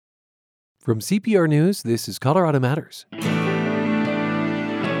From CPR News, this is Colorado Matters.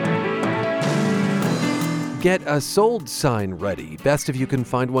 Get a sold sign ready. Best if you can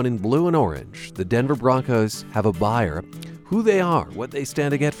find one in blue and orange. The Denver Broncos have a buyer. Who they are, what they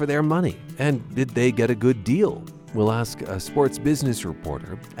stand to get for their money, and did they get a good deal? We'll ask a sports business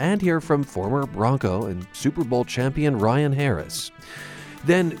reporter and hear from former Bronco and Super Bowl champion Ryan Harris.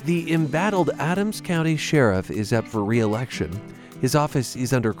 Then the embattled Adams County Sheriff is up for re-election. His office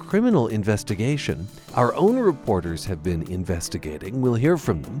is under criminal investigation. Our own reporters have been investigating. We'll hear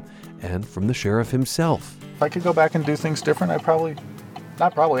from them and from the sheriff himself. If I could go back and do things different, I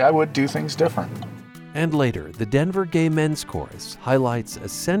would do things different. And later, the Denver Gay Men's Chorus highlights a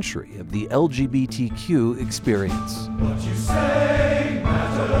century of the LGBTQ experience. What you say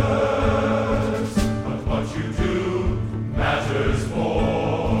matters, but what you do matters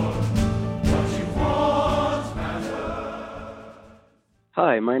more. What you want matters.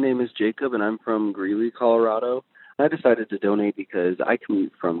 Hi, my name is Jacob, and I'm from Greeley, Colorado. I decided to donate because I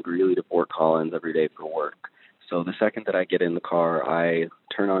commute from Greeley to Fort Collins every day for work. So the second that I get in the car, I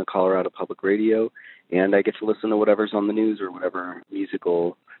turn on Colorado Public Radio, and I get to listen to whatever's on the news or whatever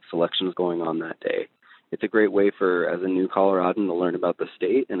musical selection is going on that day. It's a great way as a new Coloradan to learn about the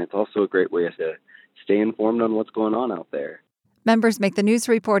state, and it's also a great way to stay informed on what's going on out there. Members make the news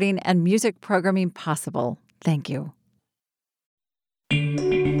reporting and music programming possible. Thank you.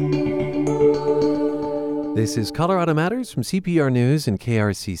 This is Colorado Matters from CPR News and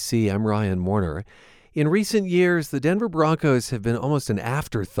KRCC. I'm Ryan Warner. In recent years, the Denver Broncos have been almost an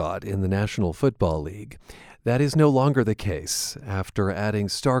afterthought in the National Football League. That is no longer the case. After adding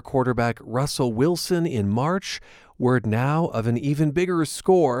star quarterback Russell Wilson in March, word now of an even bigger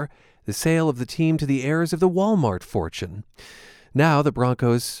score, the sale of the team to the heirs of the Walmart fortune. Now the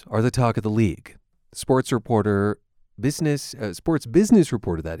Broncos are the talk of the league. Sports business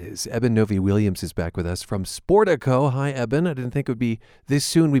reporter, that is. Eben Novy-Williams is back with us from Sportico. Hi, Eben. I didn't think it would be this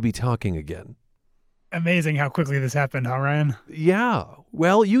soon we'd be talking again. Amazing how quickly this happened, huh, Ryan? Yeah.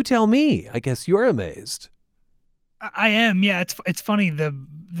 Well, you tell me. I guess you're amazed. I am. Yeah, it's funny.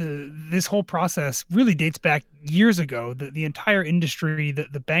 This whole process really dates back years ago. The entire industry,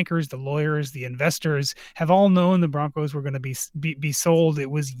 the bankers, the lawyers, the investors have all known the Broncos were going to be sold.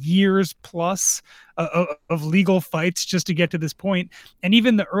 It was years plus of legal fights just to get to this point. And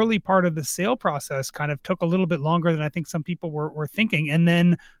even the early part of the sale process kind of took a little bit longer than I think some people were thinking. And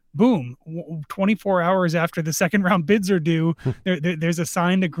then boom, 24 hours after the second round bids are due, there's a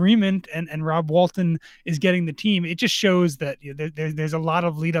signed agreement and Rob Walton is getting the team. It just shows that there's a lot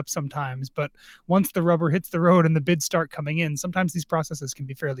of lead up sometimes, but once the rubber hits the road and the bids start coming in, sometimes these processes can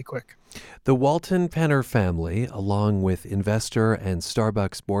be fairly quick. The Walton Penner family, along with investor and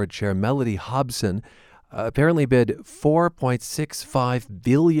Starbucks board chair Mellody Hobson, apparently bid $4.65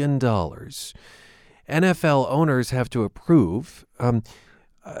 billion. NFL owners have to approve.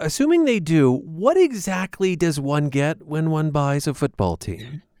 Assuming they do, what exactly does one get when one buys a football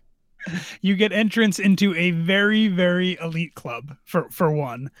team? You get entrance into a very, very elite club, for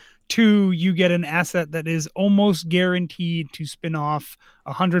one. Two, you get an asset that is almost guaranteed to spin off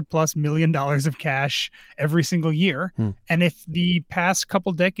 $100+ million of cash every single year. And if the past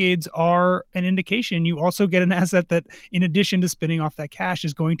couple decades are an indication, you also get an asset that, in addition to spinning off that cash,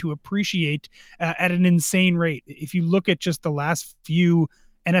 is going to appreciate at an insane rate. If you look at just the last few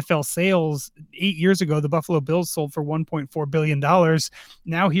NFL sales, 8 years ago, the Buffalo Bills sold for $1.4 billion.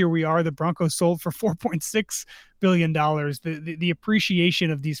 Now here we are, the Broncos sold for $4.6 billion. The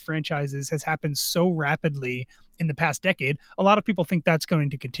appreciation of these franchises has happened so rapidly in the past decade. A lot of people think that's going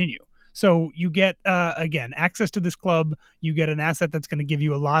to continue. So you get, again, access to this club. You get an asset that's going to give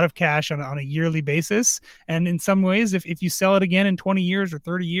you a lot of cash on a yearly basis. And in some ways, if you sell it again in 20 years or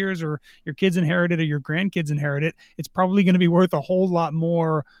 30 years, or your kids inherit it or your grandkids inherit it, it's probably going to be worth a whole lot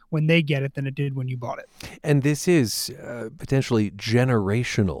more when they get it than it did when you bought it. And this is potentially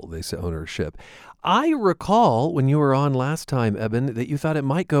generational, this ownership. I recall when you were on last time, Eben, that you thought it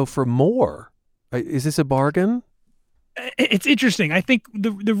might go for more. Is this a bargain? It's interesting. I think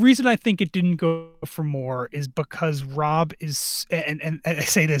the reason I think it didn't go for more is because Rob is, and I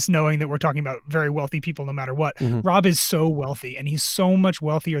say this knowing that we're talking about very wealthy people no matter what. Rob is so wealthy, and he's so much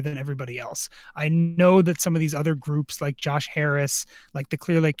wealthier than everybody else. I know that some of these other groups like Josh Harris, like the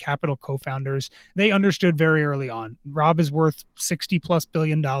Clear Lake Capital co-founders, they understood very early on. Rob is worth $60+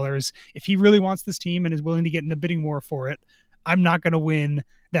 billion. If he really wants this team and is willing to get in a bidding war for it, I'm not going to win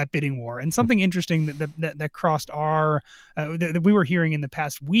that bidding war. And something interesting that crossed that we were hearing in the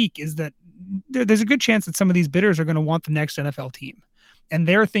past week is that there's a good chance that some of these bidders are going to want the next NFL team. And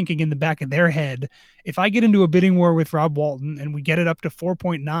they're thinking in the back of their head, if I get into a bidding war with Rob Walton and we get it up to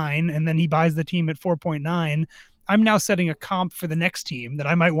 4.9 and then he buys the team at 4.9, I'm now setting a comp for the next team that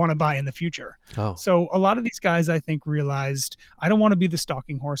I might want to buy in the future. Oh. So a lot of these guys, I think, realized I don't want to be the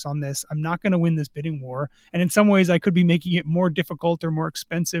stalking horse on this. I'm not going to win this bidding war. And in some ways, I could be making it more difficult or more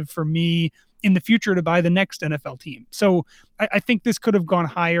expensive for me in the future to buy the next NFL team. So I think this could have gone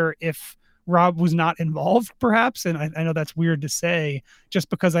higher if Rob was not involved, perhaps. And I know that's weird to say, just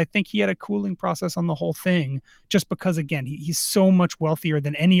because I think he had a cooling process on the whole thing, just because, again, he's so much wealthier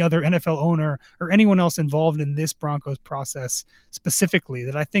than any other NFL owner or anyone else involved in this Broncos process specifically,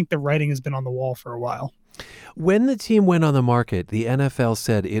 that I think the writing has been on the wall for a while. When the team went on the market, the NFL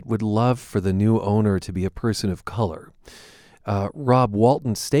said it would love for the new owner to be a person of color. Rob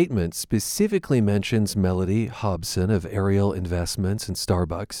Walton's statement specifically mentions Melody Hobson of Ariel Investments and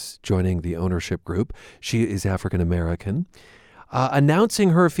Starbucks joining the ownership group. She is African American.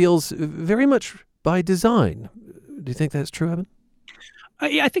 Announcing her feels very much by design. Do you think that's true, Evan?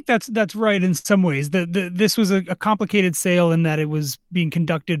 Yeah, I think that's right in some ways. This was a complicated sale in that it was being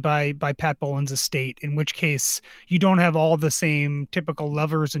conducted by Pat Bowlen's estate, in which case you don't have all the same typical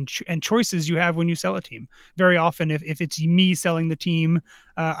levers and choices you have when you sell a team. Very often, if it's me selling the team,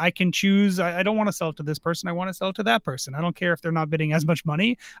 I can choose, I don't want to sell it to this person, I want to sell it to that person. I don't care if they're not bidding as much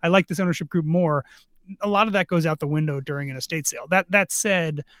money. I like this ownership group more. A lot of that goes out the window during an estate sale. That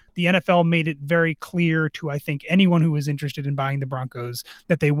said, the NFL made it very clear to, I think, anyone who was interested in buying the Broncos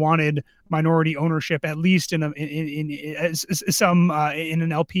that they wanted minority ownership, at least in an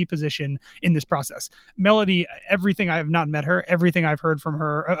LP position in this process. Melody, everything, I have not met her, everything I've heard from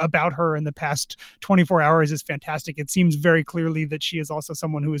her about her in the past 24 hours is fantastic. It seems very clearly that she is also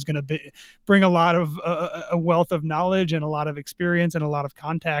someone who is going to bring a lot of a wealth of knowledge and a lot of experience and a lot of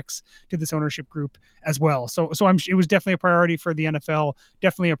contacts to this ownership group as well. So it was definitely a priority for the NFL,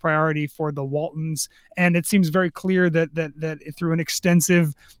 definitely a priority for the Waltons, and it seems very clear that through an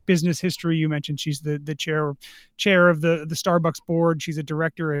extensive business history, you mentioned she's the chair of the Starbucks board. She's a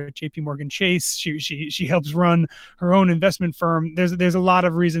director at JP Morgan Chase. She helps run her own investment firm. There's a lot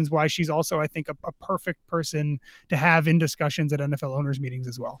of reasons why she's also, I think, a perfect person to have in discussions at NFL owners meetings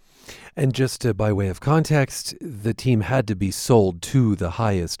as well. And just by way of context, the team had to be sold to the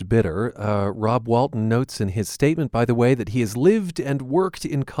highest bidder. Rob Walton notes in his statement, by the way, that he has lived and worked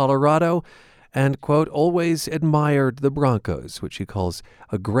in Colorado and, quote, always admired the Broncos, which he calls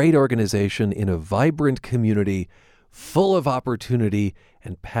a great organization in a vibrant community full of opportunity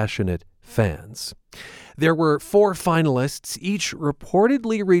and passionate fans. There were 4 finalists. Each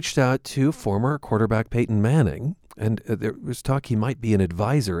reportedly reached out to former quarterback Peyton Manning, and there was talk he might be an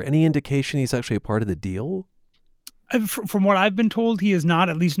advisor. Any indication he's actually a part of the deal? From what I've been told, he is not,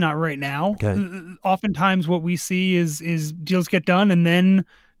 at least not right now. Okay. Oftentimes what we see is deals get done and then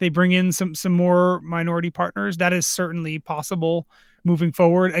they bring in some more minority partners. That is certainly possible moving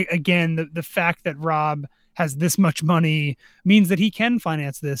forward. Again, the fact that Rob has this much money means that he can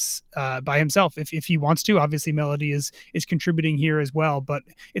finance this by himself if he wants to. Obviously, Melody is contributing here as well, but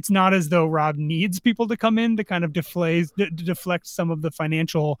it's not as though Rob needs people to come in to kind of deflect some of the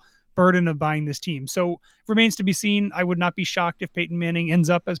financial burden of buying this team. So remains to be seen. I would not be shocked if Peyton Manning ends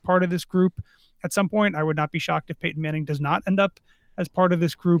up as part of this group at some point. I would not be shocked if Peyton Manning does not end up as part of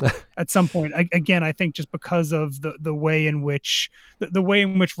this group at some point. Again, I think just because of the way in which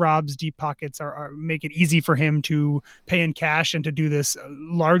Rob's deep pockets are make it easy for him to pay in cash and to do this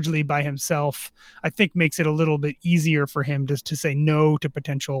largely by himself, I think makes it a little bit easier for him to say no to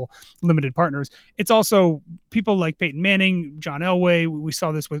potential limited partners. It's also people like Peyton Manning, John Elway. We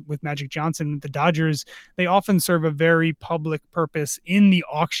saw this with Magic Johnson, the Dodgers. They often serve a very public purpose in the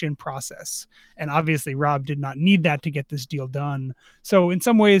auction process. And obviously Rob did not need that to get this deal done. So in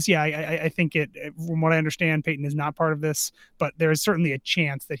some ways, yeah, I think from what I understand, Peyton is not part of this, but there is certainly a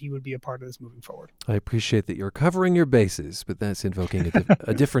chance that he would be a part of this moving forward. I appreciate that you're covering your bases, but that's invoking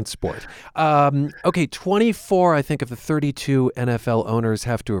a different sport. Okay, 24, I think, of the 32 NFL owners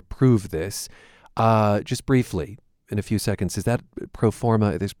have to approve this. Just briefly, in a few seconds, is that pro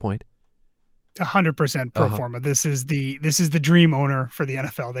forma at this point? 100% pro forma. This is the dream owner for the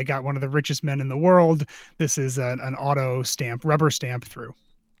NFL. They got one of the richest men in the world. This is an auto stamp, rubber stamp through.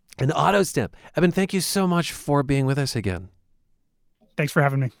 An auto stamp. Eben, thank you so much for being with us again. Thanks for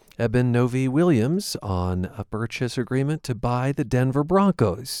having me. Eben Novy-Williams on a purchase agreement to buy the Denver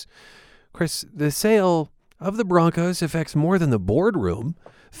Broncos. Chris, the sale of the Broncos affects more than the boardroom.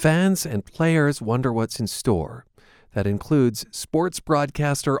 Fans and players wonder what's in store. That includes sports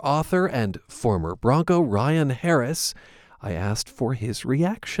broadcaster, author, and former Bronco Ryan Harris. I asked for his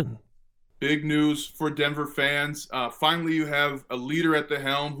reaction. Big news for Denver fans. Finally, you have a leader at the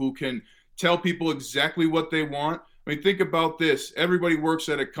helm who can tell people exactly what they want. I mean, think about this. Everybody works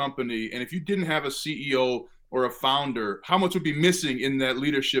at a company, and if you didn't have a CEO or a founder, how much would be missing in that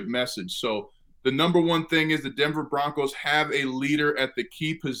leadership message? So the number one thing is the Denver Broncos have a leader at the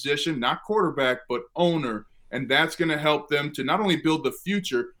key position, not quarterback, but owner, and that's going to help them to not only build the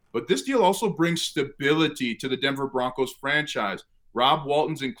future, but this deal also brings stability to the Denver Broncos franchise. Rob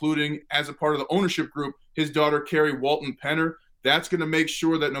Walton's including, as a part of the ownership group, his daughter, Carrie Walton-Penner. That's going to make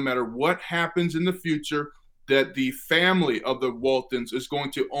sure that no matter what happens in the future, that the family of the Waltons is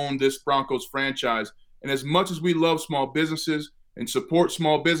going to own this Broncos franchise. And as much as we love small businesses and support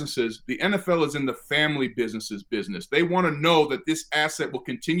small businesses, the NFL is in the family businesses business. They want to know that this asset will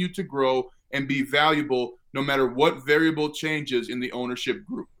continue to grow and be valuable no matter what variable changes in the ownership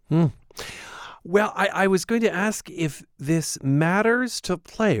group. Well, I was going to ask if this matters to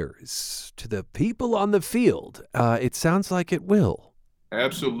players, to the people on the field. It sounds like it will.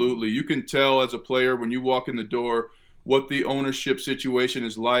 Absolutely. You can tell as a player when you walk in the door what the ownership situation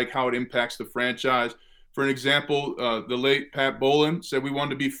is like, how it impacts the franchise. For an example, the late Pat Bowlen said we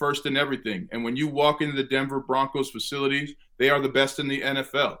wanted to be first in everything. And when you walk into the Denver Broncos facilities, they are the best in the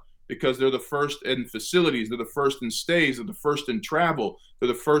NFL because they're the first in facilities, they're the first in stays, they're the first in travel, they're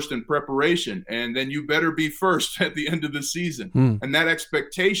the first in preparation. And then you better be first at the end of the season. And that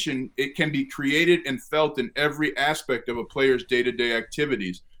expectation, it can be created and felt in every aspect of a player's day-to-day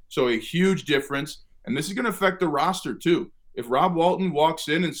activities. So a huge difference. And this is going to affect the roster too. If Rob Walton walks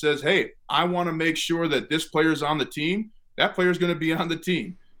in and says, hey, I want to make sure that this player's on the team, that player's going to be on the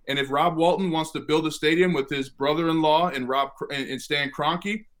team. And if Rob Walton wants to build a stadium with his brother-in-law and Stan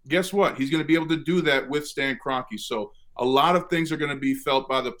Kroenke, guess what? He's going to be able to do that with Stan Kroenke. So a lot of things are going to be felt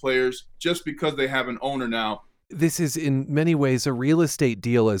by the players just because they have an owner now. This is in many ways a real estate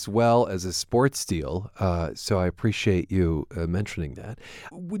deal as well as a sports deal. So I appreciate you mentioning that.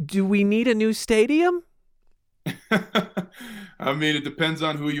 Do we need a new stadium? I mean, it depends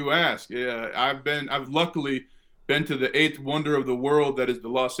on who you ask. Yeah, I've luckily been to the eighth wonder of the world, that is the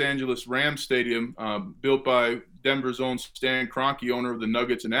Los Angeles Rams Stadium, built by Denver's own Stan Kroenke, owner of the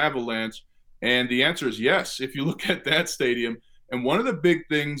Nuggets and Avalanche. And the answer is yes, if you look at that stadium. And one of the big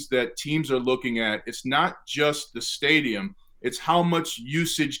things that teams are looking at, it's not just the stadium, it's how much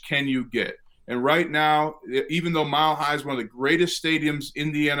usage can you get. And right now, even though Mile High is one of the greatest stadiums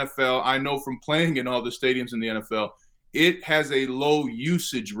in the NFL, I know from playing in all the stadiums in the NFL, it has a low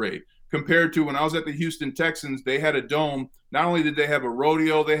usage rate compared to when I was at the Houston Texans. They had a dome. Not only did they have a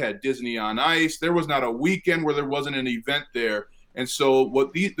rodeo, they had Disney on Ice. There was not a weekend where there wasn't an event there. And so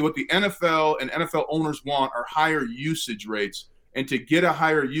what the NFL and NFL owners want are higher usage rates. And to get a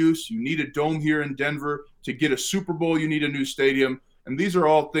higher use, you need a dome here in Denver. To get a Super Bowl, you need a new stadium. And these are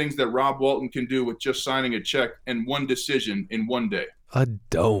all things that Rob Walton can do with just signing a check and one decision in one day. A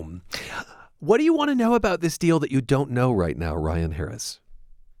dome. What do you want to know about this deal that you don't know right now, Ryan Harris?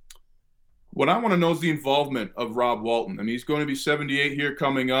 What I want to know is the involvement of Rob Walton. I mean, he's going to be 78 here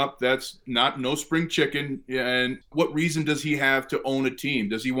coming up. That's no spring chicken. And what reason does he have to own a team?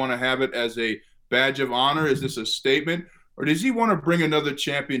 Does he want to have it as a badge of honor? Is this a statement? Or does he want to bring another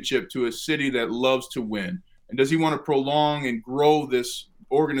championship to a city that loves to win? And does he want to prolong and grow this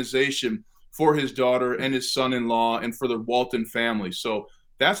organization for his daughter and his son-in-law and for the Walton family? So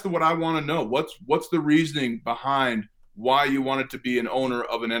that's what I want to know. What's the reasoning behind why you wanted to be an owner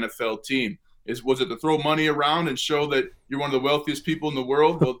of an NFL team? Was it to throw money around and show that you're one of the wealthiest people in the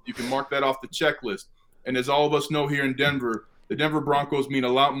world? Well, you can mark that off the checklist. And as all of us know here in Denver, the Denver Broncos mean a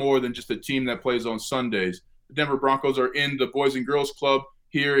lot more than just a team that plays on Sundays. The Denver Broncos are in the Boys and Girls Club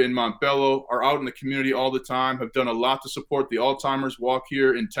here in Montbello, are out in the community all the time, have done a lot to support the Alzheimer's Walk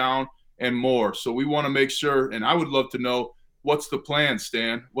here in town and more. So we want to make sure, and I would love to know, what's the plan,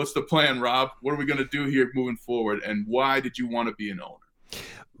 Stan? What's the plan, Rob? What are we going to do here moving forward? And why did you want to be an owner?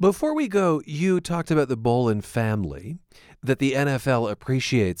 Before we go, you talked about the Bowlen family, that the NFL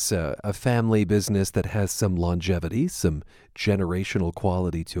appreciates a family business that has some longevity, some generational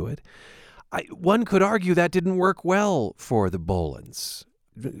quality to it. One could argue that didn't work well for the Bowlens.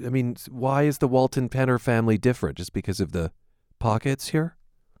 I mean, why is the Walton-Penner family different? Just because of the pockets here?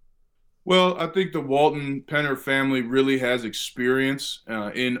 Well, I think the Walton-Penner family really has experience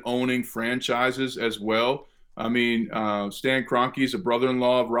in owning franchises as well. I mean, Stan Kroenke is a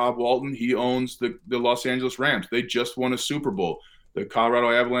brother-in-law of Rob Walton. He owns the Los Angeles Rams. They just won a Super Bowl. The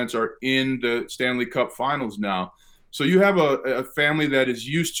Colorado Avalanche are in the Stanley Cup Finals now. So you have a family that is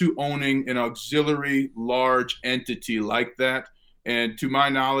used to owning an auxiliary large entity like that. And to my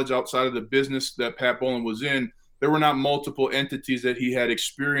knowledge, outside of the business that Pat Bowlen was in, there were not multiple entities that he had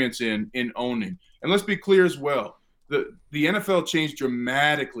experience in owning. And let's be clear as well. The NFL changed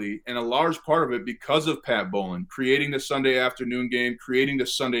dramatically, and a large part of it because of Pat Bowlen, creating the Sunday afternoon game, creating the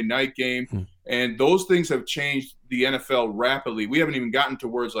Sunday night game. And those things have changed the NFL rapidly. We haven't even gotten to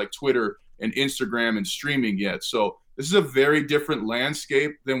words like Twitter and Instagram and streaming yet. So this is a very different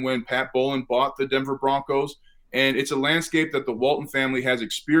landscape than when Pat Bowlen bought the Denver Broncos. And it's a landscape that the Walton family has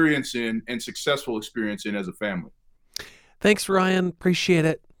experience in and successful experience in as a family. Thanks, Ryan. Appreciate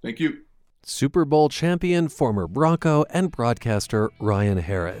it. Thank you. Super Bowl champion, former Bronco, and broadcaster Ryan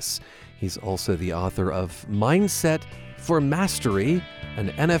Harris. He's also the author of Mindset for Mastery, an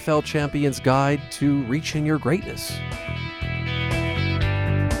NFL champion's guide to reaching your greatness.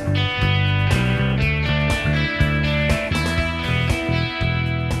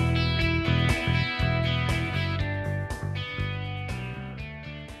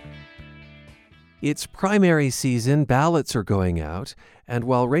 It's primary season, ballots are going out, and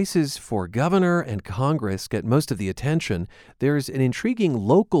while races for governor and Congress get most of the attention, there's an intriguing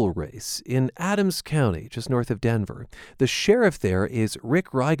local race in Adams County, just north of Denver. The sheriff there is Rick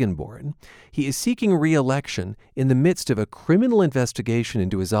Reigenborn. He is seeking re-election in the midst of a criminal investigation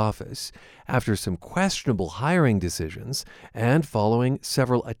into his office after some questionable hiring decisions and following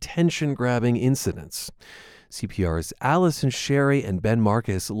several attention-grabbing incidents. CPR's Allison Sherry and Ben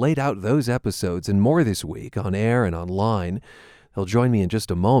Marcus laid out those episodes and more this week on air and online. They'll join me in just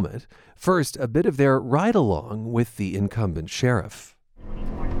a moment. First, a bit of their ride-along with the incumbent sheriff.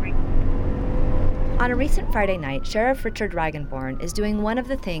 On a recent Friday night, Sheriff Richard Reigenborn is doing one of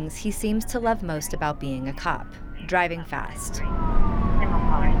the things he seems to love most about being a cop, driving fast.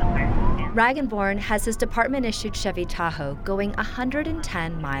 Reigenborn has his department-issued Chevy Tahoe going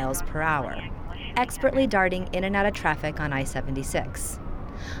 110 miles per hour, expertly darting in and out of traffic on I-76.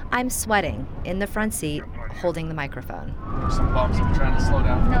 I'm sweating in the front seat, holding the microphone. There's some bumps. I'm trying to slow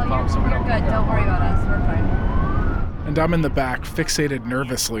down for the bumps. You're good. Don't worry about us. We're fine. And I'm in the back, fixated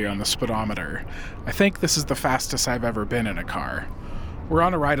nervously on the speedometer. I think this is the fastest I've ever been in a car. We're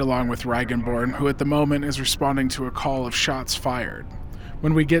on a ride-along with Reigenborn, who at the moment is responding to a call of shots fired.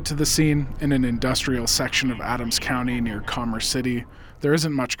 When we get to the scene, in an industrial section of Adams County near Commerce City, there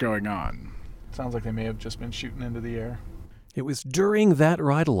isn't much going on. Sounds like they may have just been shooting into the air. It was during that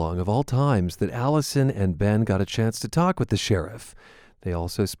ride-along of all times that Allison and Ben got a chance to talk with the sheriff. They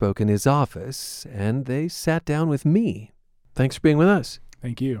also spoke in his office, and they sat down with me. Thanks for being with us.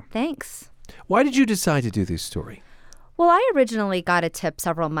 Thank you. Thanks. Why did you decide to do this story? Well, I originally got a tip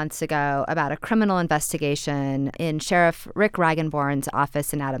several months ago about a criminal investigation in Sheriff Rick Reigenborn's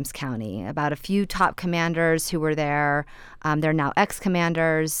office in Adams County, about a few top commanders who were there. They're now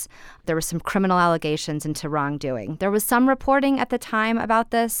ex-commanders. There were some criminal allegations into wrongdoing. There was some reporting at the time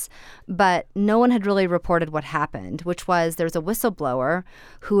about this, but no one had really reported what happened, which was there's a whistleblower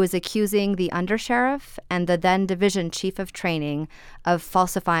who was accusing the undersheriff and the then division chief of training of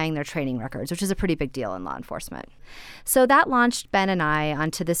falsifying their training records, which is a pretty big deal in law enforcement. So that launched Ben and I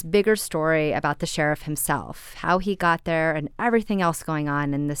onto this bigger story about the sheriff himself, how he got there and everything else going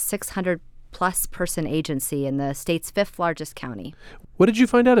on in the 600-plus person agency in the state's fifth largest county. What did you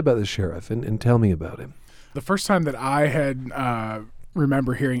find out about the sheriff, and tell me about him? The first time that I had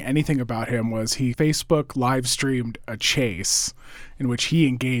remember hearing anything about him was he Facebook live streamed a chase in which he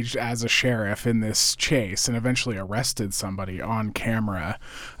engaged as a sheriff in this chase and eventually arrested somebody on camera.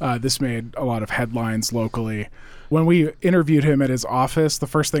 This made a lot of headlines locally. When we interviewed him at his office, the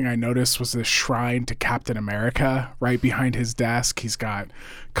first thing I noticed was this shrine to Captain America right behind his desk. He's got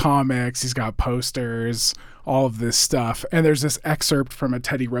comics, he's got posters, all of this stuff. And there's this excerpt from a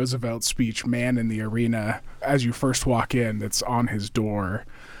Teddy Roosevelt speech, Man in the Arena, as you first walk in, that's on his door.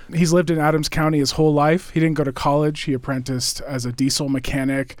 He's lived in Adams County his whole life. He didn't go to college. He apprenticed as a diesel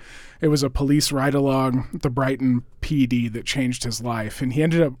mechanic. It was a police ride-along at the Brighton PD that changed his life. And he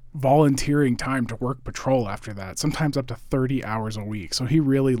ended up volunteering time to work patrol after that, sometimes up to 30 hours a week. So he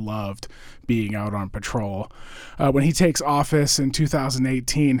really loved being out on patrol. When he takes office in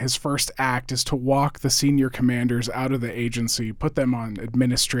 2018, his first act is to walk the senior commanders out of the agency, put them on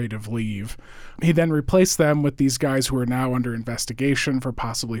administrative leave. He then replaced them with these guys who are now under investigation for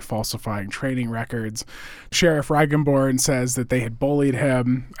possibly falsifying training records. Sheriff Reigenborn says that they had bullied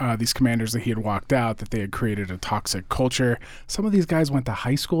him, these commanders that he had walked out, that they had created a toxic culture. Some of these guys went to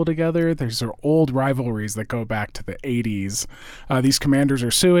high school together. There's old rivalries that go back to the 80s. These commanders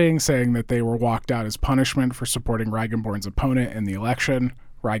are suing, saying that they were walked out as punishment for supporting Reigenborn's opponent in the election.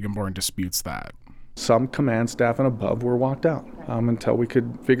 Reigenborn disputes that. Some command staff and above were walked out until we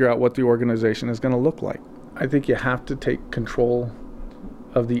could figure out what the organization is going to look like. I think you have to take control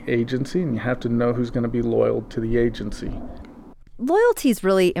of the agency, and you have to know who's going to be loyal to the agency. Loyalty is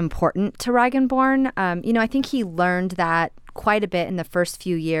really important to Reigenborn. I think he learned that quite a bit in the first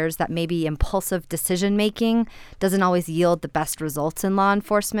few years, that maybe impulsive decision-making doesn't always yield the best results in law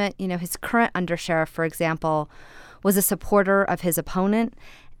enforcement. His current undersheriff, for example, was a supporter of his opponent,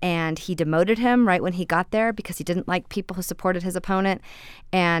 and he demoted him right when he got there because he didn't like people who supported his opponent.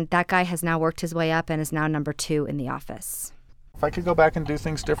 And that guy has now worked his way up and is now number 2 in the office. If I could go back and do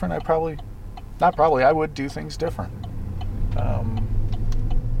things different, I would do things different.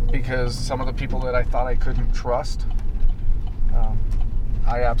 Because some of the people that I thought I couldn't trust,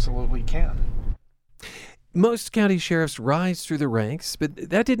 I absolutely can. Most county sheriffs rise through the ranks, but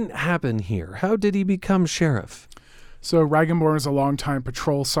that didn't happen here. How did he become sheriff? So Reigenborn was a longtime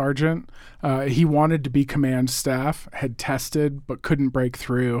patrol sergeant. He wanted to be command staff, had tested, but couldn't break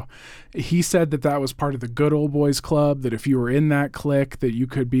through. He said that was part of the good old boys club, that if you were in that clique, that you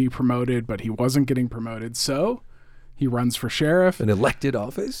could be promoted, but he wasn't getting promoted. So he runs for sheriff. An elected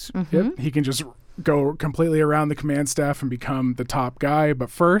office? Mm-hmm. Yep. He can just go completely around the command staff and become the top guy. But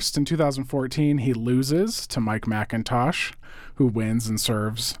first, in 2014, he loses to Mike McIntosh, who wins and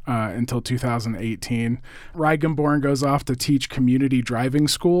serves until 2018. Reigenborn goes off to teach community driving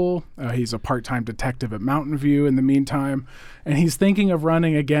school. He's a part-time detective at Mountain View in the meantime. And he's thinking of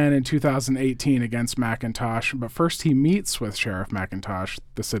running again in 2018 against McIntosh. But first he meets with Sheriff McIntosh,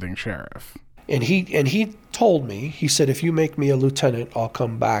 the sitting sheriff. And he told me, he said, if you make me a lieutenant, I'll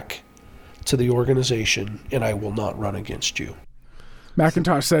come back to the organization and I will not run against you.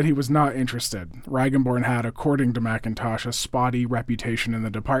 McIntosh said he was not interested. Reigenborn had, according to McIntosh, a spotty reputation in the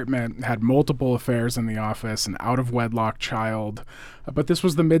department, had multiple affairs in the office, an out-of-wedlock child. But this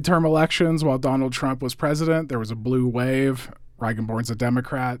was the midterm elections while Donald Trump was president. There was a blue wave. Reigenborn's a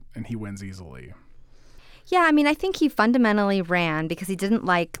Democrat, and he wins easily. Yeah, I think he fundamentally ran because he didn't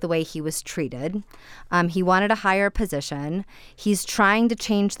like the way he was treated. He wanted a higher position. He's trying to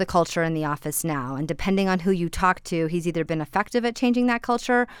change the culture in the office now. And depending on who you talk to, he's either been effective at changing that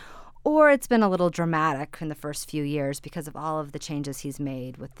culture or it's been a little dramatic in the first few years because of all of the changes he's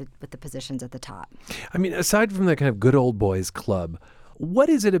made with the positions at the top. Aside from the kind of good old boys club, what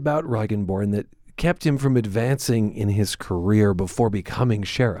is it about Reigenborn that kept him from advancing in his career before becoming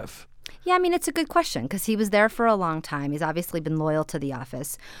sheriff? Yeah, it's a good question because he was there for a long time. He's obviously been loyal to the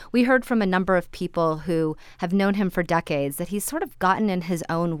office. We heard from a number of people who have known him for decades that he's sort of gotten in his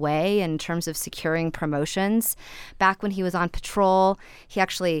own way in terms of securing promotions. Back when he was on patrol, he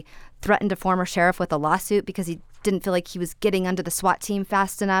actually threatened a former sheriff with a lawsuit because he didn't feel like he was getting under the SWAT team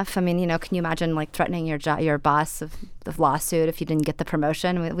fast enough. Can you imagine threatening your boss of the lawsuit if you didn't get the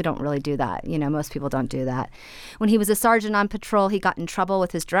promotion? We don't really do that. Most people don't do that. When he was a sergeant on patrol, he got in trouble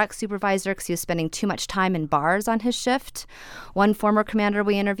with his direct supervisor because he was spending too much time in bars on his shift. One former commander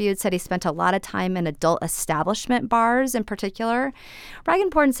we interviewed said he spent a lot of time in adult establishment bars in particular.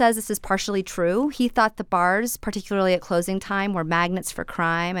 Reigenborn says this is partially true. He thought the bars, particularly at closing time, were magnets for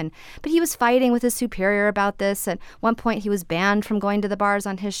crime, but he was fighting with his superior about this. At one point, he was banned from going to the bars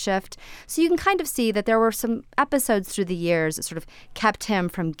on his shift. So you can kind of see that there were some episodes through the years that sort of kept him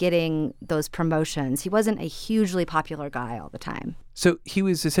from getting those promotions. He wasn't a hugely popular guy all the time. So he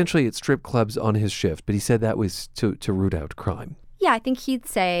was essentially at strip clubs on his shift, but he said that was to root out crime. Yeah, I think he'd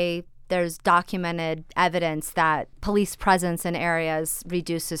say there's documented evidence that police presence in areas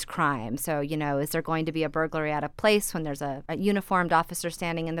reduces crime. So, is there going to be a burglary at a place when there's a uniformed officer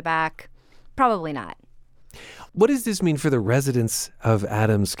standing in the back? Probably not. What does this mean for the residents of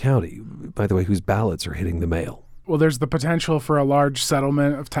Adams County, by the way, whose ballots are hitting the mail? Well, there's the potential for a large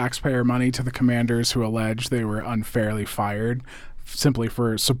settlement of taxpayer money to the commanders who allege they were unfairly fired simply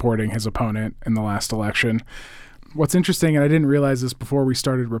for supporting his opponent in the last election. What's interesting, and I didn't realize this before we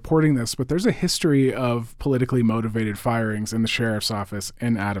started reporting this, but there's a history of politically motivated firings in the sheriff's office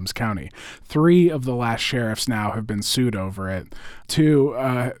in Adams County. 3 of the last sheriffs now have been sued over it.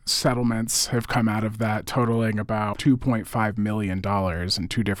 2 settlements have come out of that, totaling about $2.5 million in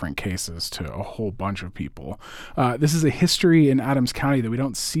 2 different cases to a whole bunch of people. This is a history in Adams County that we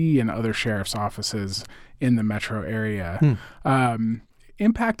don't see in other sheriff's offices in the metro area.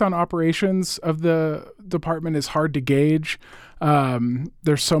 Impact on operations of the department is hard to gauge.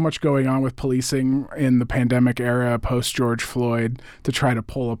 There's so much going on with policing in the pandemic era, post George Floyd, to try to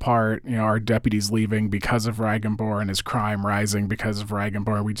pull apart, our deputies leaving because of Reigenborn, his crime rising because of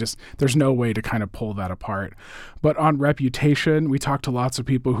Reigenborn. There's no way to kind of pull that apart. But on reputation, we talked to lots of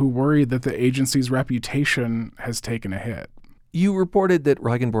people who worried that the agency's reputation has taken a hit. You reported that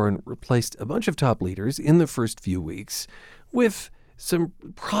Reigenborn replaced a bunch of top leaders in the first few weeks with some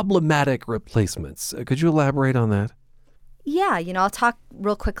problematic replacements. Could you elaborate on that? Yeah, I'll talk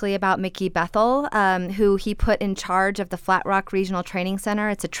real quickly about Mickey Bethel, who he put in charge of the Flat Rock Regional Training Center.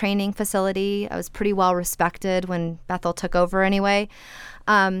 It's a training facility. It was pretty well respected when Bethel took over anyway.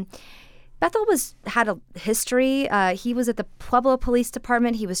 Bethel had a history. He was at the Pueblo Police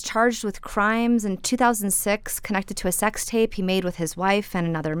Department. He was charged with crimes in 2006 connected to a sex tape he made with his wife and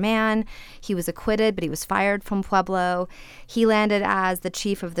another man. He was acquitted, but he was fired from Pueblo. He landed as the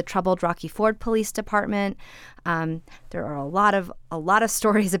chief of the troubled Rocky Ford Police Department. There are a lot of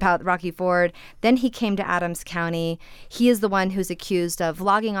stories about Rocky Ford. Then he came to Adams County. He is the one who's accused of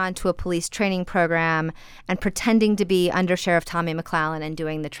logging on to a police training program and pretending to be Under Sheriff Tommy McClellan and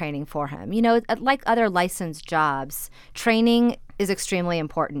doing the training for him. Like other licensed jobs, training is extremely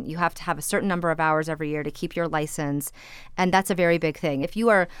important. You have to have a certain number of hours every year to keep your license, and that's a very big thing. If you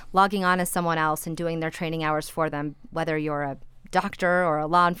are logging on as someone else and doing their training hours for them, whether you're a doctor or a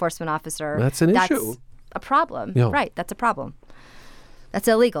law enforcement officer, that's an issue. A problem. Yeah. Right, that's a problem. That's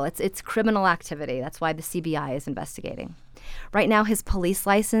illegal. It's criminal activity. That's why the CBI is investigating. Right now, his police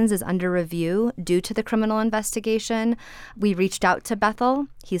license is under review due to the criminal investigation. We reached out to Bethel.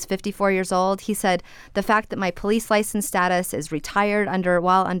 He's 54 years old. He said, the fact that my police license status is retired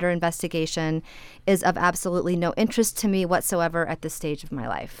while under investigation is of absolutely no interest to me whatsoever at this stage of my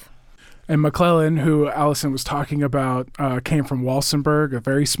life. And McClellan, who Allison was talking about, came from Walsenburg, a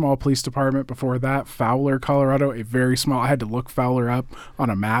very small police department. Before that, Fowler, Colorado, a very small. I had to look Fowler up on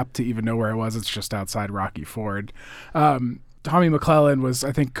a map to even know where it was. It's just outside Rocky Ford. Tommy McClellan was,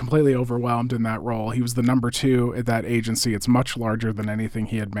 I think, completely overwhelmed in that role. He was the number 2 at that agency. It's much larger than anything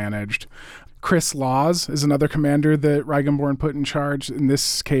he had managed. Chris Laws is another commander that Reichenborn put in charge, in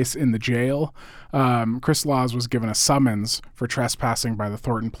this case in the jail. Chris Laws was given a summons for trespassing by the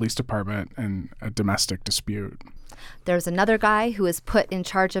Thornton Police Department in a domestic dispute. There's another guy who was put in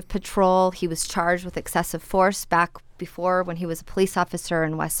charge of patrol. He was charged with excessive force back before when he was a police officer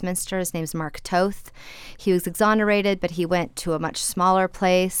in Westminster. His name's Mark Toth. He was exonerated, but he went to a much smaller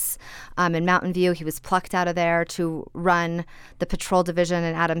place in Mountain View. He was plucked out of there to run the patrol division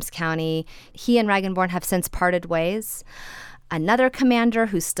in Adams County. He and Reichenborn have since parted ways. Another commander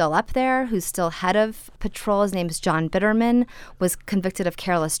who's still up there, who's still head of patrol, his name is John Bitterman, was convicted of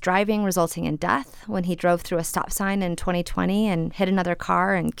careless driving, resulting in death when he drove through a stop sign in 2020 and hit another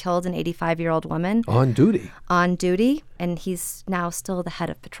car and killed an 85-year-old woman. On duty. On duty, and he's now still the head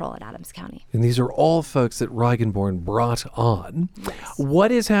of patrol at Adams County. And these are all folks that Reichenborn brought on. Yes.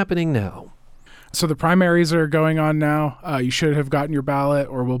 What is happening now? So the primaries are going on now. You should have gotten your ballot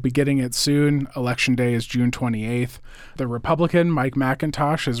or will be getting it soon. Election day is June 28th. The Republican, Mike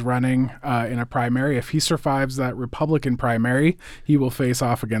McIntosh, is running in a primary. If he survives that Republican primary, he will face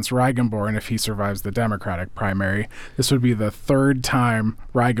off against Reichenborn if he survives the Democratic primary. This would be the third time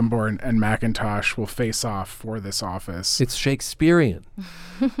Reichenborn and McIntosh will face off for this office. It's Shakespearean.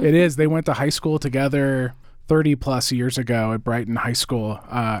 It is. They went to high school together 30 plus years ago at Brighton High School,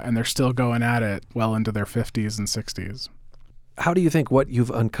 and they're still going at it well into their 50s and 60s. How do you think what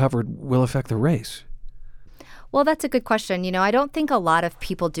you've uncovered will affect the race? Well, that's a good question. I don't think a lot of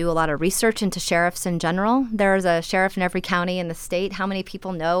people do a lot of research into sheriffs in general. There's a sheriff in every county in the state. How many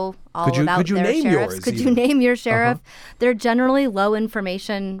people know about their sheriffs? Could you name your sheriff? They're generally low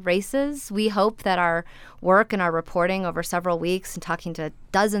information races. We hope that our work and our reporting over several weeks and talking to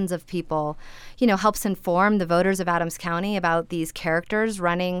dozens of people, helps inform the voters of Adams County about these characters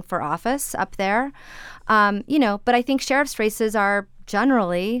running for office up there. But I think sheriff's races are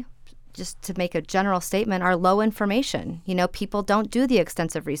generally, just to make a general statement, are low information. People don't do the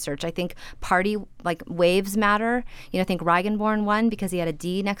extensive research. I think party waves matter. I think Reichenborn won because he had a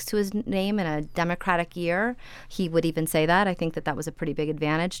D next to his name in a Democratic year. He would even say that. I think that was a pretty big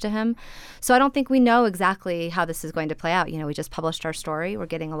advantage to him. So I don't think we know exactly how this is going to play out. We just published our story. We're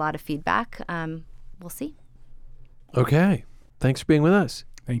getting a lot of feedback. We'll see. Okay. Thanks for being with us.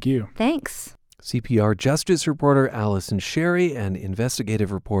 Thank you. Thanks. CPR Justice reporter Allison Sherry and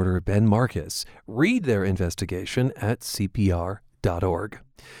investigative reporter Ben Marcus. Read their investigation at CPR.org.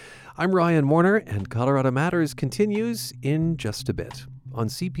 I'm Ryan Warner, and Colorado Matters continues in just a bit on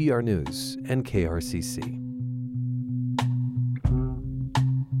CPR News and KRCC.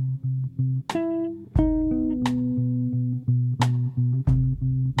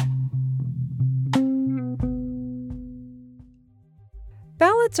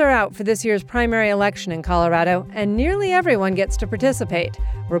 Ballots are out for this year's primary election in Colorado, and nearly everyone gets to participate.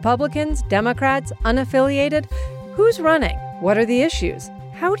 Republicans, Democrats, unaffiliated. Who's running? What are the issues?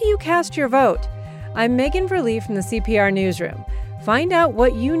 How do you cast your vote? I'm Megan Verlee from the CPR Newsroom. Find out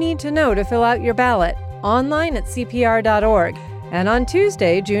what you need to know to fill out your ballot online at CPR.org. And on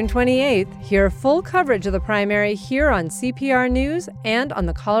Tuesday, June 28th, hear full coverage of the primary here on CPR News and on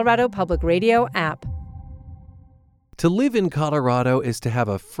the Colorado Public Radio app. To live in Colorado is to have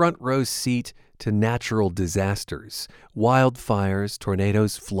a front row seat to natural disasters, wildfires,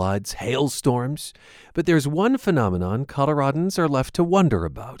 tornadoes, floods, hailstorms. But there's one phenomenon Coloradans are left to wonder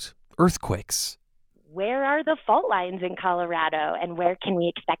about: earthquakes. Where are the fault lines in Colorado, and where can we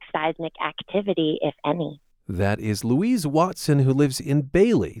expect seismic activity, if any? That is Louise Watson, who lives in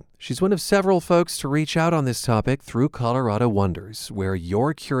Bailey. She's one of several folks to reach out on this topic through Colorado Wonders, where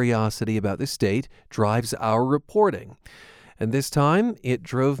your curiosity about the state drives our reporting. And this time, it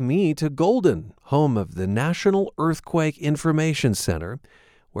drove me to Golden, home of the National Earthquake Information Center,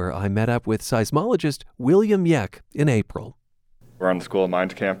 where I met up with seismologist William Yeck in April. We're on the School of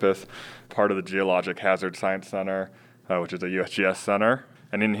Mines campus, part of the Geologic Hazard Science Center, which is a USGS center.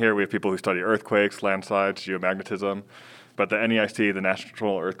 And in here, we have people who study earthquakes, landslides, geomagnetism. But the NEIC, the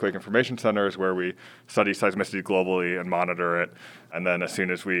National Earthquake Information Center, is where we study seismicity globally and monitor it. And then as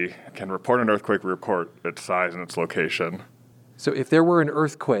soon as we can report an earthquake, we report its size and its location. So if there were an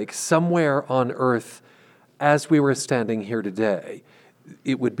earthquake somewhere on Earth as we were standing here today,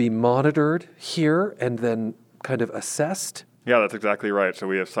 it would be monitored here and then kind of assessed? Yeah, that's exactly right. So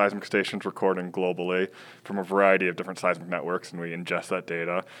we have seismic stations recording globally from a variety of different seismic networks, and we ingest that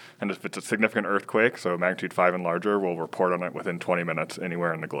data. And if it's a significant earthquake, so magnitude 5 and larger, we'll report on it within 20 minutes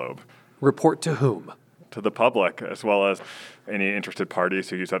anywhere in the globe. Report to whom? To the public, as well as any interested parties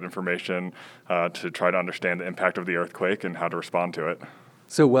who use that information to try to understand the impact of the earthquake and how to respond to it.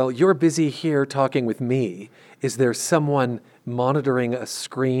 So while you're busy here talking with me, is there someone monitoring a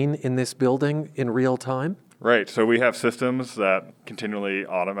screen in this building in real time? Right. So we have systems that continually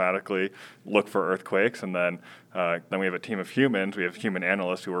automatically look for earthquakes, and then we have a team of humans. We have human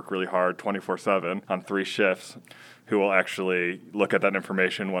analysts who work really hard 24/7 on 3 shifts who will actually look at that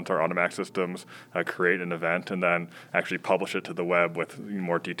information once our automatic systems create an event and then actually publish it to the web with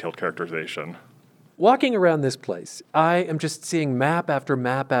more detailed characterization. Walking around this place, I am just seeing map after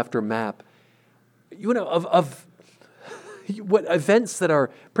map after map, of what events that are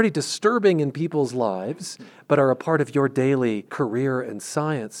pretty disturbing in people's lives, but are a part of your daily career and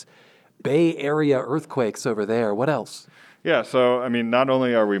science. Bay Area earthquakes over there. What else? Yeah, so, not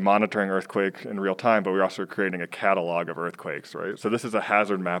only are we monitoring earthquake in real time, but we're also creating a catalog of earthquakes, right? So this is a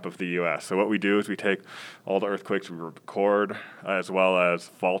hazard map of the U.S. So what we do is we take all the earthquakes we record, as well as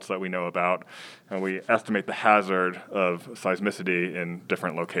faults that we know about, and we estimate the hazard of seismicity in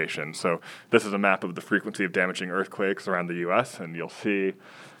different locations. So this is a map of the frequency of damaging earthquakes around the U.S., and you'll see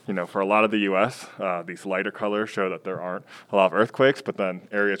for a lot of the U.S., these lighter colors show that there aren't a lot of earthquakes, but then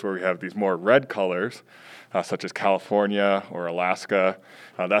areas where we have these more red colors, such as California or Alaska,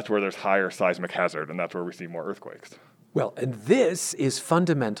 that's where there's higher seismic hazard, and that's where we see more earthquakes. Well, and this is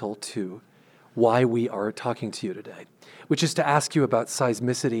fundamental to why we are talking to you today, which is to ask you about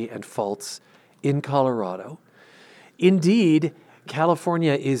seismicity and faults in Colorado. Indeed,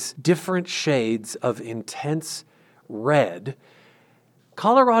 California is different shades of intense red.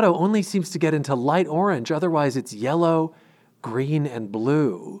 Colorado only seems to get into light orange. Otherwise, it's yellow, green, and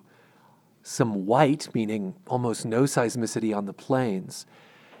blue. Some white, meaning almost no seismicity on the plains.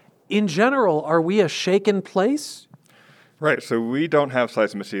 In general, are we a shaken place? Right, so we don't have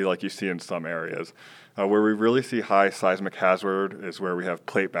seismicity like you see in some areas. Where we really see high seismic hazard is where we have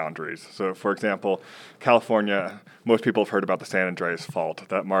plate boundaries. So, for example, California, most people have heard about the San Andreas Fault.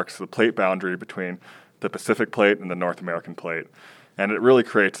 That marks the plate boundary between the Pacific Plate and the North American Plate. And it really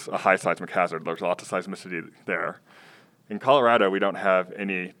creates a high seismic hazard. There's lots of seismicity there. In Colorado, we don't have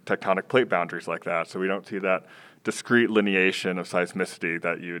any tectonic plate boundaries like that, so we don't see that discrete lineation of seismicity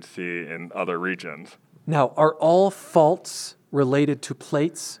that you would see in other regions. Now, are all faults related to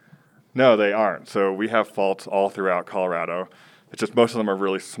plates? No, they aren't. So we have faults all throughout Colorado. It's just most of them are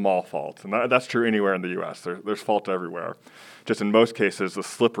really small faults, and that's true anywhere in the U.S. There's faults everywhere. Just in most cases, the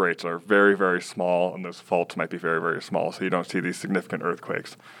slip rates are very, very small, and those faults might be very, very small, so you don't see these significant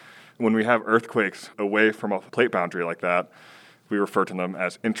earthquakes. When we have earthquakes away from a plate boundary like that, we refer to them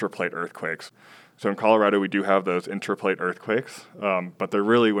as intraplate earthquakes. So in Colorado, we do have those intraplate earthquakes, but they're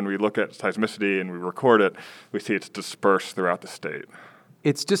really, when we look at seismicity and we record it, we see it's dispersed throughout the state.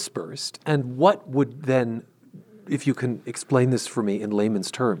 It's dispersed, and what would then, if you can explain this for me in layman's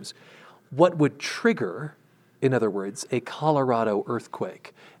terms, what would trigger, in other words, a Colorado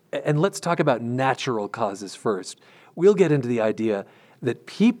earthquake? And let's talk about natural causes first. We'll get into the idea that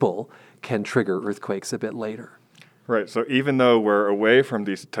people can trigger earthquakes a bit later. Right, so even though we're away from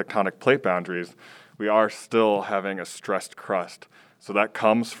these tectonic plate boundaries, we are still having a stressed crust So that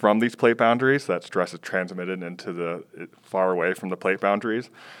comes from these plate boundaries. That stress is transmitted far away from the plate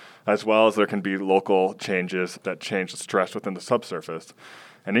boundaries, as well as there can be local changes that change the stress within the subsurface.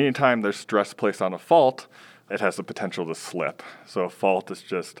 And anytime there's stress placed on a fault, it has the potential to slip. So a fault is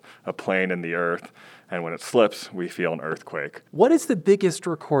just a plane in the earth, and when it slips, we feel an earthquake. What is the biggest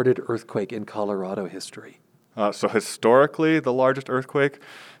recorded earthquake in Colorado history? So historically, the largest earthquake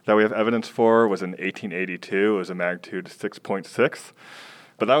that we have evidence for was in 1882. It was a magnitude 6.6.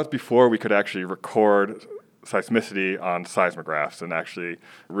 But that was before we could actually record seismicity on seismographs and actually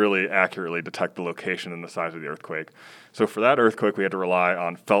really accurately detect the location and the size of the earthquake. So for that earthquake, we had to rely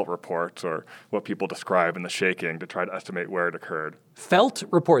on felt reports, or what people describe in the shaking, to try to estimate where it occurred. Felt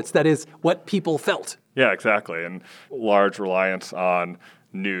reports, that is, what people felt. Yeah, exactly. And large reliance on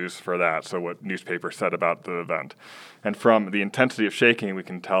news for that, so what newspapers said about the event. And from the intensity of shaking, we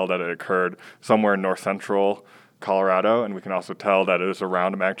can tell that it occurred somewhere in north central Colorado, and we can also tell that it was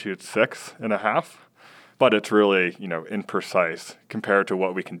around a magnitude 6.5. But it's really, imprecise compared to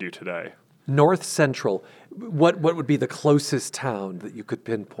what we can do today. North Central, what would be the closest town that you could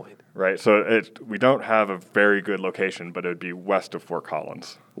pinpoint? Right, so we don't have a very good location, but it would be west of Fort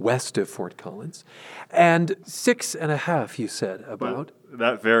Collins. West of Fort Collins. And 6.5, you said, about? But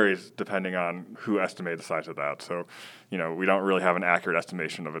that varies depending on who estimated the size of that. So, we don't really have an accurate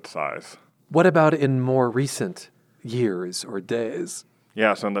estimation of its size. What about in more recent years or days?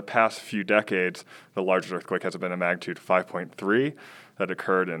 Yeah, so in the past few decades, the largest earthquake has been a magnitude 5.3 that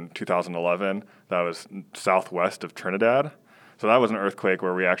occurred in 2011. That was southwest of Trinidad. So that was an earthquake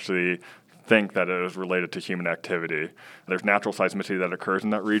where we actually think that it was related to human activity. There's natural seismicity that occurs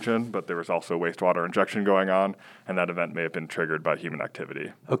in that region, but there was also wastewater injection going on, and that event may have been triggered by human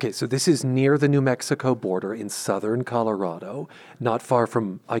activity. Okay, so this is near the New Mexico border in southern Colorado, not far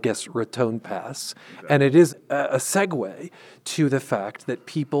from, I guess, Raton Pass. Exactly. And it is a segue to the fact that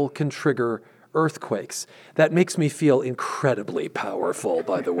people can trigger earthquakes. That makes me feel incredibly powerful,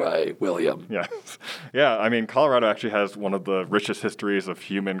 by the way, William. Yes. Yeah, I mean, Colorado actually has one of the richest histories of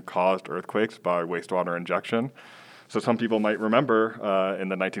human-caused earthquakes by wastewater injection. So some people might remember in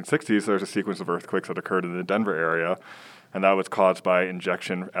the 1960s, there's a sequence of earthquakes that occurred in the Denver area, and that was caused by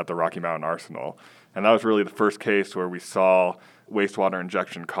injection at the Rocky Mountain Arsenal. And that was really the first case where we saw wastewater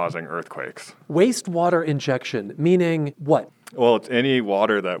injection causing earthquakes. Wastewater injection, meaning what? Well, it's any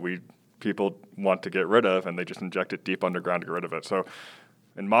water that people want to get rid of, and they just inject it deep underground to get rid of it. So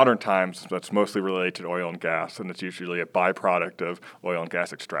in modern times, that's mostly related to oil and gas, and it's usually a byproduct of oil and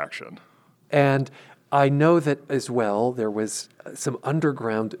gas extraction. And I know that as well there was some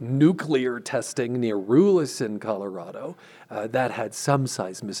underground nuclear testing near Rulis in Colorado that had some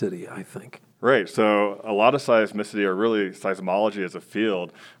seismicity, I think. Right. So a lot of seismicity, or really seismology as a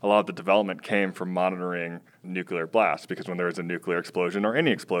field, a lot of the development came from monitoring nuclear blasts, because when there is a nuclear explosion or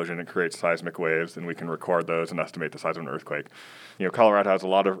any explosion, it creates seismic waves, and we can record those and estimate the size of an earthquake. Colorado has a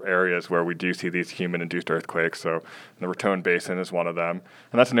lot of areas where we do see these human-induced earthquakes. So the Raton Basin is one of them,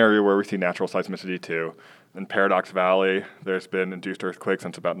 and that's an area where we see natural seismicity too. In Paradox Valley, there's been induced earthquakes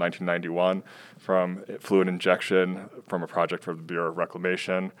since about 1991 from fluid injection from a project from the Bureau of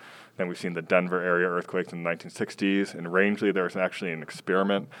Reclamation. Then we've seen the Denver area earthquakes in the 1960s. In Rangeley, there was actually an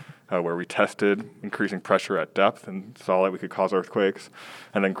experiment where we tested increasing pressure at depth and saw that we could cause earthquakes.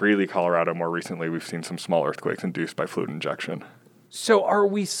 And then Greeley, Colorado, more recently, we've seen some small earthquakes induced by fluid injection. So are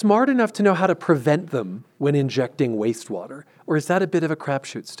we smart enough to know how to prevent them when injecting wastewater? Or is that a bit of a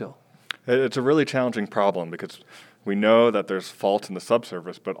crapshoot still? It's a really challenging problem, because we know that there's faults in the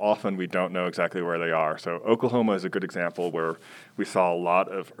subsurface, but often we don't know exactly where they are. So Oklahoma is a good example where we saw a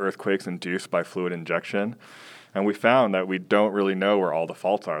lot of earthquakes induced by fluid injection. And we found that we don't really know where all the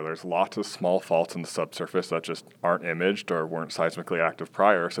faults are. There's lots of small faults in the subsurface that just aren't imaged or weren't seismically active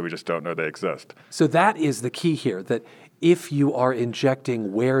prior, so we just don't know they exist. So that is the key here, that if you are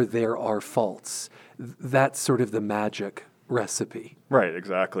injecting where there are faults, that's sort of the magic recipe. Right,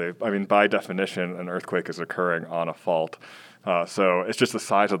 exactly. I mean, by definition, an earthquake is occurring on a fault. So it's just the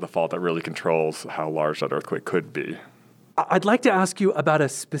size of the fault that really controls how large that earthquake could be. I'd like to ask you about a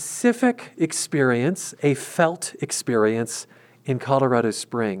specific experience, a felt experience in Colorado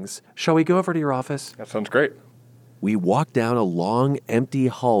Springs. Shall we go over to your office? That sounds great. We walked down a long, empty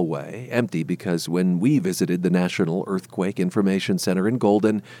hallway, empty because when we visited the National Earthquake Information Center in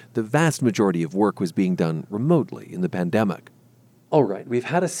Golden, the vast majority of work was being done remotely in the pandemic. All right, we've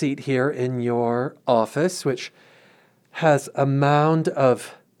had a seat here in your office, which has a mound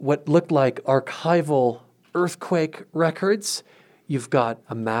of what looked like archival earthquake records. You've got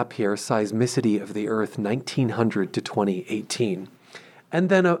a map here, seismicity of the Earth, 1900 to 2018. And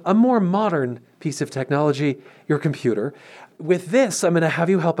then a more modern piece of technology, your computer. with this, I'm going to have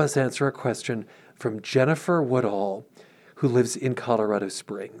you help us answer a question from Jennifer Woodall, who lives in Colorado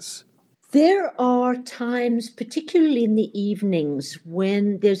Springs. There are times, particularly in the evenings,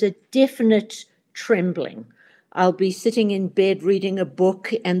 when there's a definite trembling. I'll be sitting in bed reading a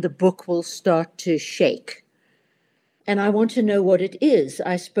book and the book will start to shake. And I want to know what it is.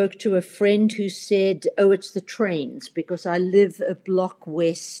 I spoke to a friend who said, oh, it's the trains, because I live a block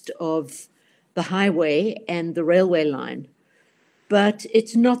west of the highway and the railway line. But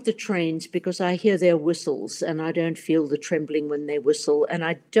it's not the trains, because I hear their whistles and I don't feel the trembling when they whistle. And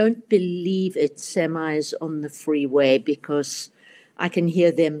I don't believe it's semis on the freeway, because I can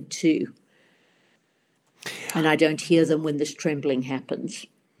hear them too. And I don't hear them when this trembling happens.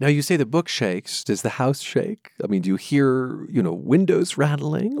 Now, you say the book shakes. Does the house shake? I mean, do you hear, windows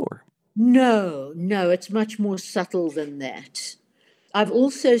rattling or? No, it's much more subtle than that. I've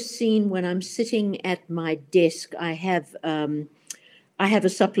also seen when I'm sitting at my desk, I have a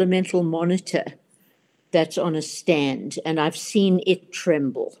supplemental monitor that's on a stand, and I've seen it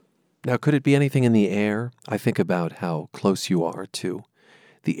tremble. Now, could it be anything in the air? I think about how close you are to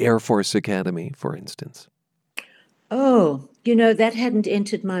the Air Force Academy, for instance. Oh, that hadn't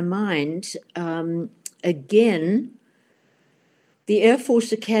entered my mind. Again, the Air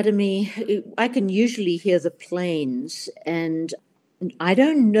Force Academy, I can usually hear the planes, and I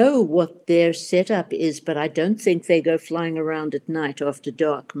don't know what their setup is, but I don't think they go flying around at night after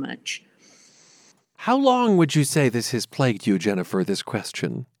dark much. How long would you say this has plagued you, Jennifer, this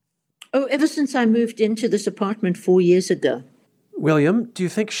question? Oh, ever since I moved into this apartment 4 years ago. William, do you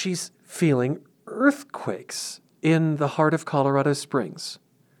think she's feeling earthquakes in the heart of Colorado Springs?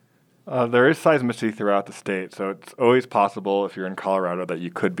 There is seismicity throughout the state, so it's always possible if you're in Colorado that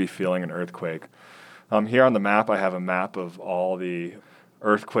you could be feeling an earthquake. Here on the map, I have a map of all the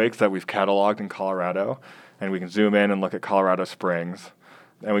earthquakes that we've cataloged in Colorado, and we can zoom in and look at Colorado Springs.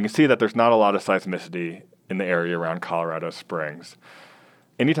 And we can see that there's not a lot of seismicity in the area around Colorado Springs.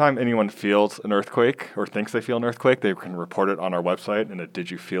 Anytime anyone feels an earthquake or thinks they feel an earthquake, they can report it on our website in a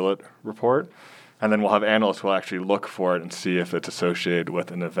Did You Feel It report. And then we'll have analysts who will actually look for it and see if it's associated with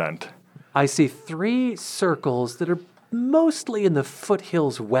an event. I see 3 circles that are mostly in the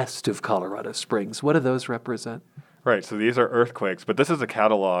foothills west of Colorado Springs. What do those represent? Right, so these are earthquakes, but this is a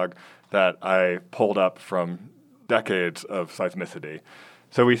catalog that I pulled up from decades of seismicity.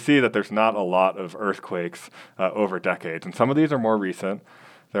 So we see that there's not a lot of earthquakes over decades, and some of these are more recent.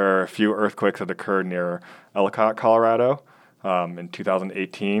 There are a few earthquakes that occurred near Ellicott, Colorado. In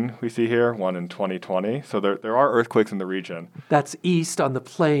 2018, we see here, one in 2020. So there are earthquakes in the region. That's east on the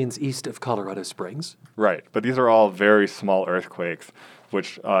plains east of Colorado Springs. Right, but these are all very small earthquakes,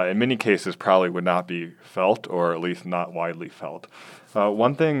 which in many cases probably would not be felt, or at least not widely felt.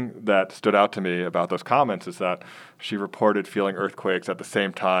 One thing that stood out to me about those comments is that she reported feeling earthquakes at the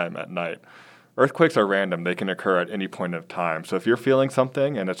same time at night. Earthquakes are random. They can occur at any point of time. So if you're feeling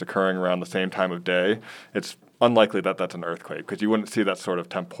something and it's occurring around the same time of day, it's unlikely that that's an earthquake, because you wouldn't see that sort of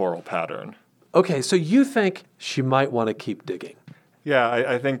temporal pattern. Okay, so you think she might want to keep digging? Yeah,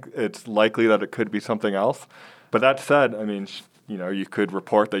 I think it's likely that it could be something else. But that said, I mean, you could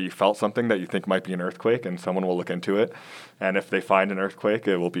report that you felt something that you think might be an earthquake, and someone will look into it. And if they find an earthquake,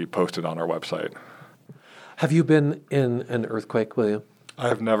 it will be posted on our website. Have you been in an earthquake, William? I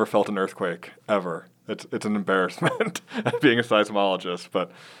have never felt an earthquake, ever. It's an embarrassment being a seismologist,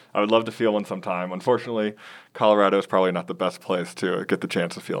 but I would love to feel one sometime. Unfortunately, Colorado is probably not the best place to get the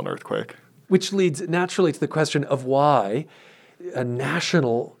chance to feel an earthquake. Which leads naturally to the question of why a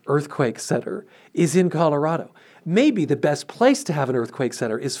national earthquake center is in Colorado. Maybe the best place to have an earthquake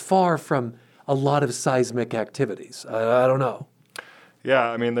center is far from a lot of seismic activities. I don't know.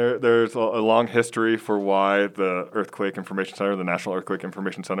 Yeah, I mean, there's a long history for why the Earthquake Information Center, the National Earthquake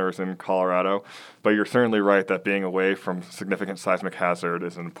Information Center, is in Colorado. But you're certainly right that being away from significant seismic hazard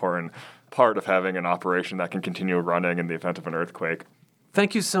is an important part of having an operation that can continue running in the event of an earthquake.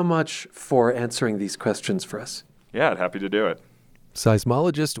 Thank you so much for answering these questions for us. Yeah, happy to do it.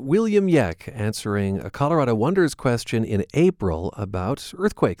 Seismologist William Yeck answering a Colorado Wonders question in April about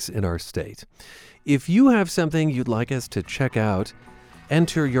earthquakes in our state. If you have something you'd like us to check out,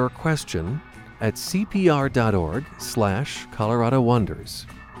 enter your question at cpr.org/Colorado Wonders.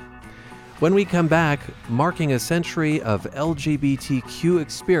 When we come back, marking a century of LGBTQ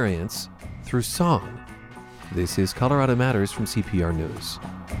experience through song. This is Colorado Matters from CPR News.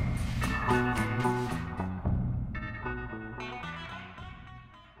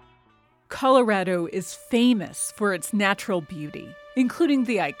 Colorado is famous for its natural beauty, including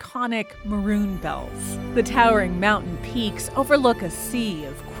the iconic Maroon Bells. The towering mountain peaks overlook a sea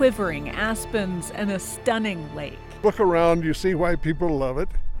of quivering aspens and a stunning lake. Look around, you see why people love it.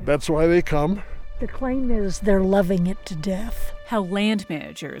 That's why they come. The claim is they're loving it to death. How land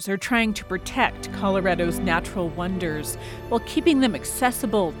managers are trying to protect Colorado's natural wonders while keeping them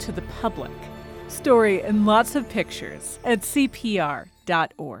accessible to the public. Story and lots of pictures at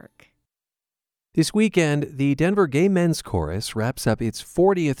CPR.org. This weekend, the Denver Gay Men's Chorus wraps up its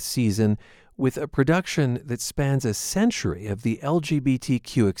 40th season with a production that spans a century of the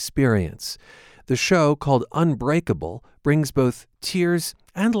LGBTQ experience. The show, called Unbreakable, brings both tears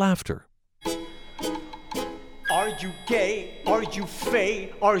and laughter. Are you gay? Are you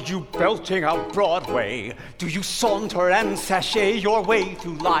fey? Are you belting out Broadway? Do you saunter and sashay your way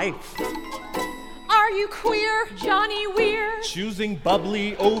through life? Are you queer, Johnny Weir? Choosing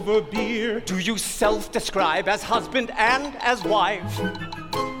bubbly over beer? Do you self-describe as husband and as wife?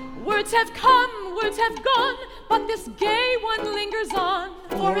 Words have come, words have gone, but this gay one lingers on.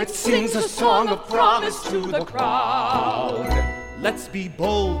 For it sings a song of promise to the crowd. Let's be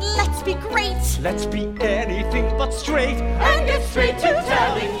bold. Let's be great. Let's be anything but straight. And get straight to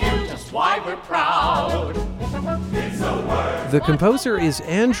telling you just why we're proud. It's a word. The composer is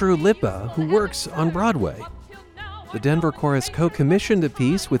Andrew Lippa, who works on Broadway. The Denver Chorus co-commissioned a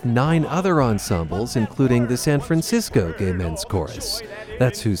piece with 9 other ensembles, including the San Francisco Gay Men's Chorus.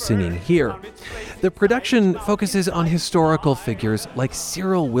 That's who's singing here. The production focuses on historical figures like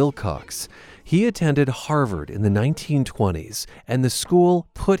Cyril Wilcox. He attended Harvard in the 1920s, and the school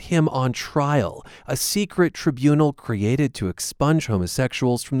put him on trial, a secret tribunal created to expunge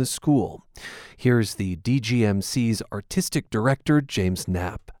homosexuals from the school. Here's the DGMC's artistic director, James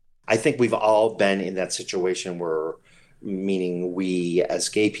Knapp. I think we've all been in that situation where, meaning we as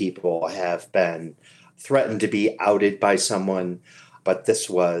gay people have been threatened to be outed by someone, but this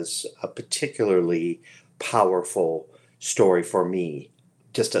was a particularly powerful story for me.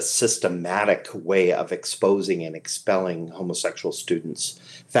 Just a systematic way of exposing and expelling homosexual students,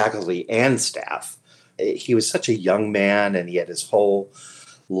 faculty, and staff. He was such a young man, and he had his whole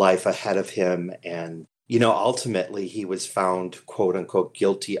life ahead of him. And, ultimately he was found, quote unquote,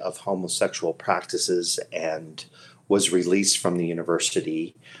 guilty of homosexual practices and was released from the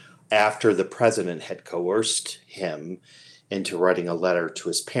university after the president had coerced him into writing a letter to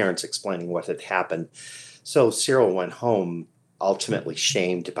his parents explaining what had happened. So Cyril went home, ultimately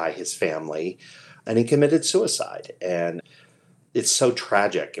shamed by his family, and he committed suicide. And it's so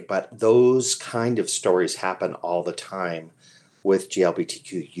tragic, but those kind of stories happen all the time with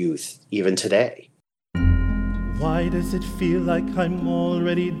GLBTQ youth, even today. Why does it feel like I'm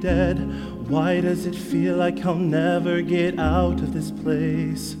already dead? Why does it feel like I'll never get out of this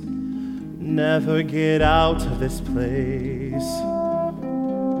place? Never get out of this place.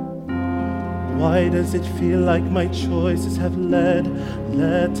 Why does it feel like my choices have led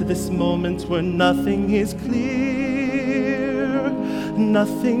to this moment where nothing is clear,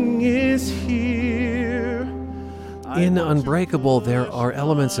 nothing is here? In Unbreakable, there are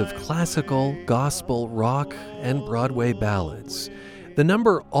elements of classical, gospel, rock, and Broadway ballads. The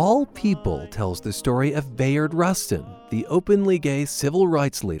number All People tells the story of Bayard Rustin, the openly gay civil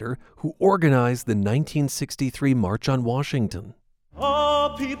rights leader who organized the 1963 March on Washington.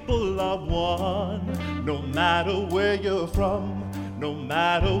 All people are one, no matter where you're from, no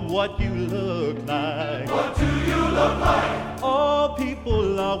matter what you look like. What do you look like? All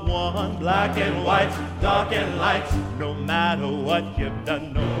people are one, black and white, dark and light, no matter what you've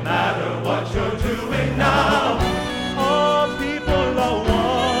done, no matter what you're doing now. All people are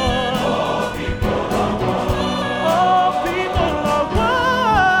one. All people are one. All people are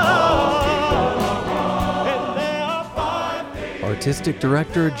one. All people are one. And there are 5 things. Artistic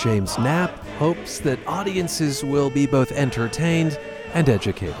director James Knapp hopes that audiences will be both entertained and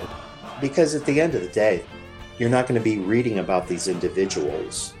educated. Because at the end of the day, you're not going to be reading about these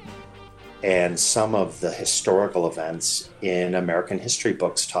individuals and some of the historical events in American history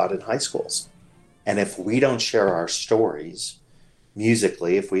books taught in high schools. And if we don't share our stories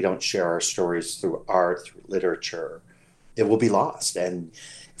musically, if we don't share our stories through art, through literature, it will be lost. And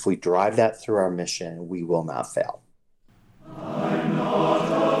if we drive that through our mission, we will not fail. I'm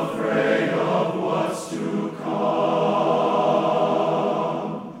not afraid of what's to come.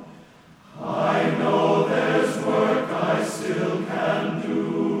 I know there's work I still can do.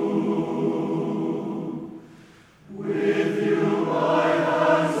 With you my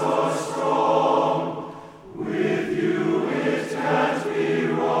hands are strong. With you it can't be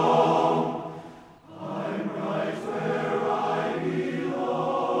wrong. I'm right where I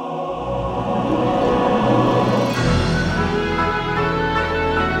belong.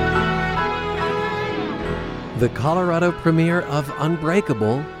 The Colorado premiere of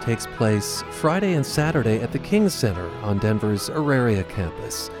Unbreakable takes place Friday and Saturday at the King Center on Denver's Auraria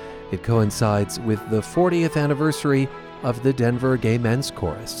campus. It coincides with the 40th anniversary of the Denver Gay Men's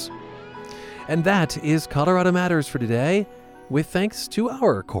Chorus. And that is Colorado Matters for today, with thanks to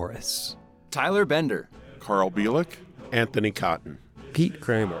our chorus. Tyler Bender, Carl Bielik, Anthony Cotton, Pete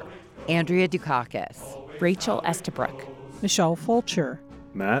Kramer, Andrea Dukakis, Rachel Estabrook, Michelle Fulcher,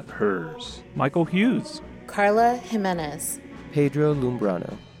 Matt Hers, Michael Hughes, Carla Jimenez, Pedro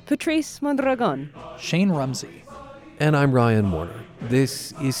Lumbrano, Patrice Mondragon, Shane Rumsey. And I'm Ryan Warner.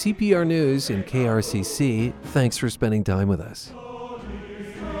 This is CPR News in KRCC. Thanks for spending time with us.